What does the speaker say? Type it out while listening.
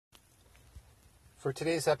For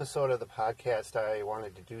today's episode of the podcast, I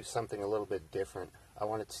wanted to do something a little bit different. I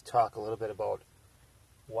wanted to talk a little bit about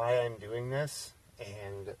why I'm doing this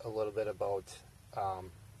and a little bit about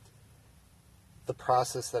the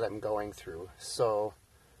process that I'm going through. So,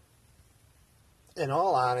 in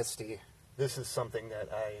all honesty, this is something that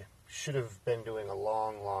I should have been doing a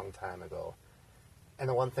long, long time ago. And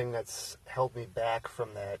the one thing that's held me back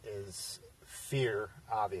from that is fear,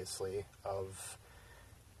 obviously, of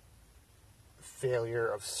failure,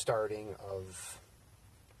 of starting, of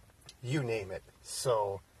you name it.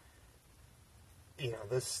 So,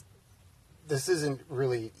 this isn't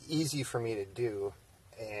really easy for me to do.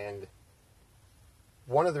 And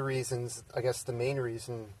one of the reasons, I guess the main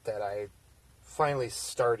reason that I finally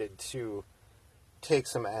started to take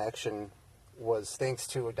some action was thanks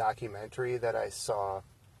to a documentary that I saw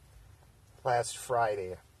last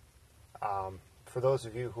Friday. For those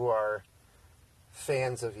of you who are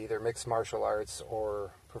fans of either mixed martial arts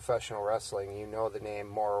or professional wrestling, you know the name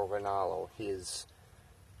Mauro Ranallo. He is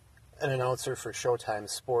an announcer for Showtime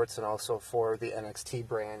Sports and also for the NXT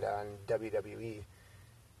brand on WWE.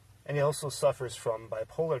 And he also suffers from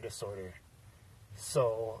bipolar disorder.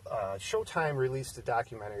 So Showtime released a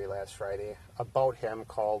documentary last Friday about him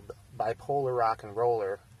called Bipolar Rock and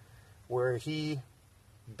Roller, where he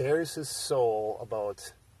bears his soul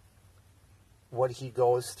about what he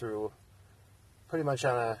goes through pretty much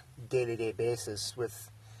on a day-to-day basis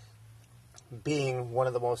with being one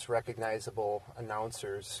of the most recognizable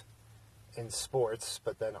announcers in sports,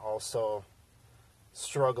 but then also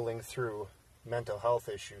struggling through mental health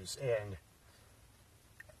issues. And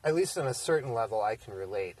at least on a certain level, I can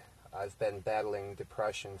relate. I've been battling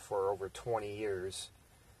depression for over 20 years.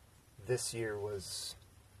 This year was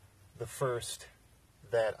the first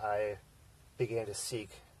that I began to seek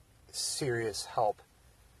serious help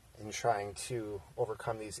in trying to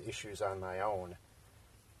overcome these issues on my own.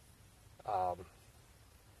 I'm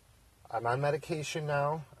on medication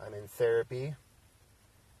now. I'm in therapy.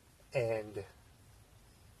 And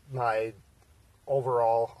my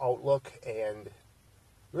overall outlook and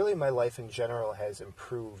really my life in general has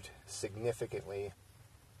improved significantly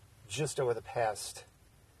just over the past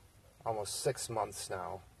almost 6 months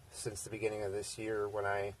now, since the beginning of this year when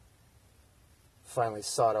I finally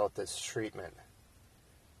sought out this treatment.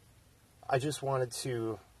 I just wanted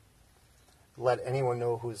to let anyone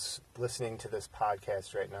know who's listening to this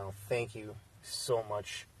podcast right now, thank you so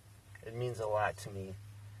much. It means a lot to me.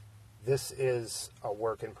 This is a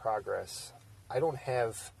work in progress. I don't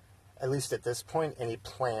have, at least at this point, any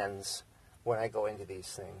plans when I go into these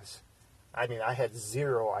things. I mean, I had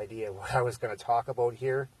zero idea what I was going to talk about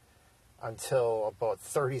here until about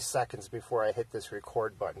 30 seconds before I hit this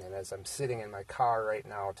record button. And as I'm sitting in my car right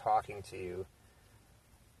now talking to you,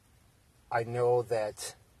 I know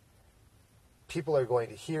that people are going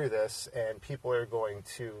to hear this and people are going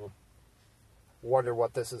to wonder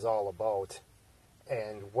what this is all about.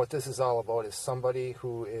 And what this is all about is somebody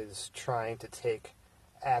who is trying to take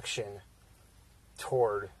action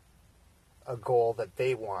toward a goal that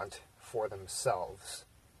they want for themselves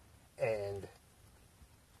and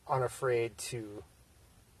unafraid to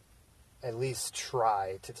at least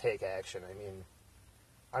try to take action. I mean,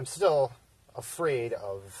 I'm still afraid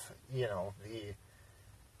of, the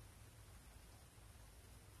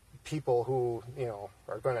people who,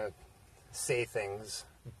 are going to say things,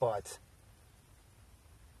 but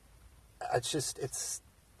I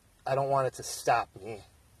don't want it to stop me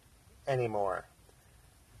anymore.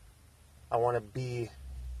 I want to be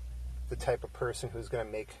the type of person who's going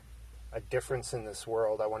to make a difference in this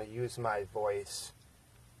world. I want to use my voice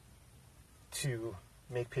to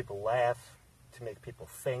make people laugh, to make people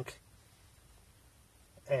think,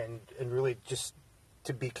 and really just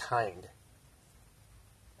to be kind.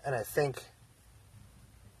 And I think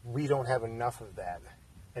we don't have enough of that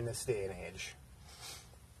in this day and age.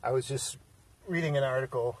 I was just reading an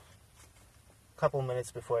article a couple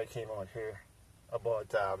minutes before I came out here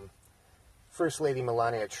about First Lady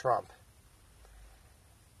Melania Trump.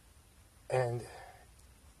 And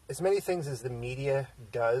as many things as the media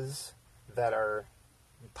does that are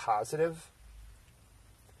positive,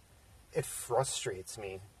 it frustrates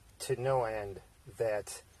me to no end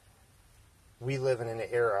that we live in an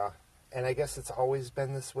era, and I guess it's always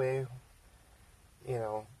been this way,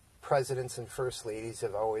 presidents and first ladies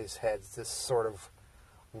have always had this sort of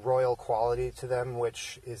royal quality to them,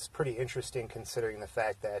 which is pretty interesting considering the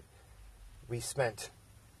fact that we spent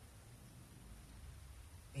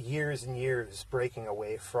years and years breaking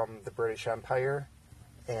away from the British Empire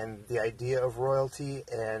and the idea of royalty,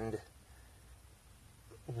 and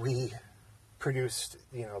we produced,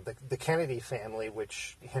 the Kennedy family,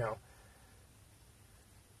 which,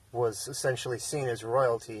 was essentially seen as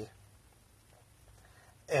royalty.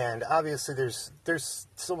 And obviously there's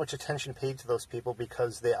so much attention paid to those people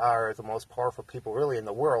because they are the most powerful people really in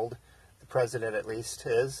the world. The president at least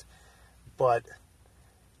is. But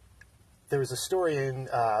there was a story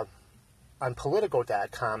on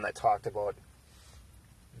Politico.com that talked about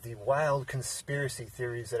the wild conspiracy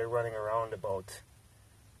theories that are running around about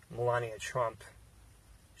Melania Trump.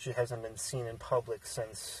 She hasn't been seen in public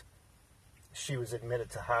since she was admitted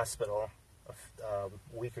to hospital a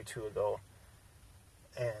week or two ago.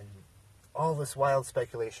 And all this wild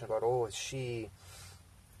speculation about, is she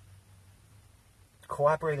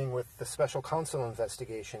cooperating with the special counsel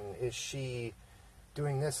investigation? Is she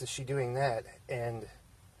doing this? Is she doing that? And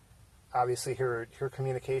obviously her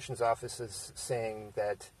communications office is saying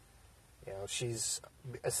that, she's,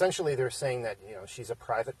 essentially they're saying that, she's a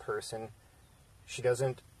private person. She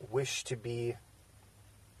doesn't wish to be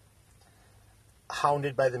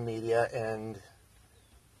hounded by the media, and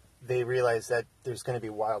they realize that there's going to be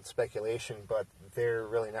wild speculation, but they're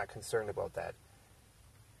really not concerned about that.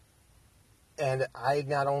 And I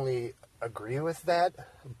not only agree with that,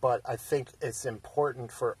 but I think it's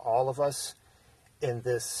important for all of us in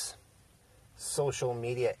this social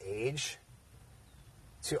media age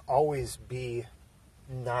to always be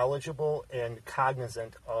knowledgeable and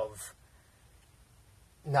cognizant of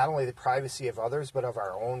not only the privacy of others, but of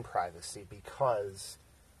our own privacy, because,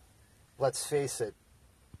 let's face it,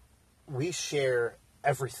 we share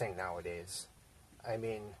everything nowadays. I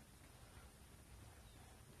mean,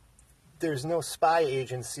 there's no spy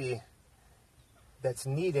agency that's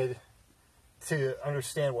needed to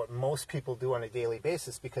understand what most people do on a daily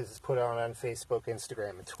basis because it's put out on Facebook,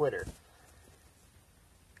 Instagram, and Twitter.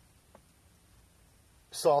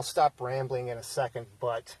 So I'll stop rambling in a second,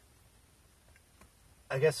 but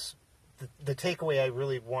I guess the takeaway I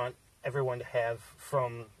really want everyone to have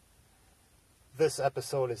from this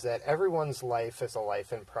episode is that everyone's life is a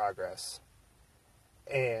life in progress.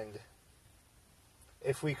 And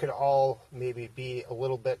if we could all maybe be a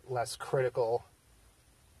little bit less critical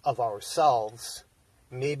of ourselves,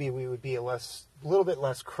 maybe we would be a little bit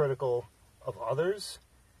less critical of others.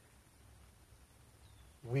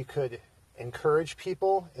 We could encourage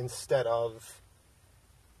people instead of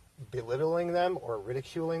belittling them or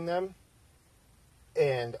ridiculing them.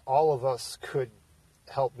 And all of us could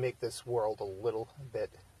help make this world a little bit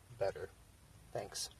better. Thanks.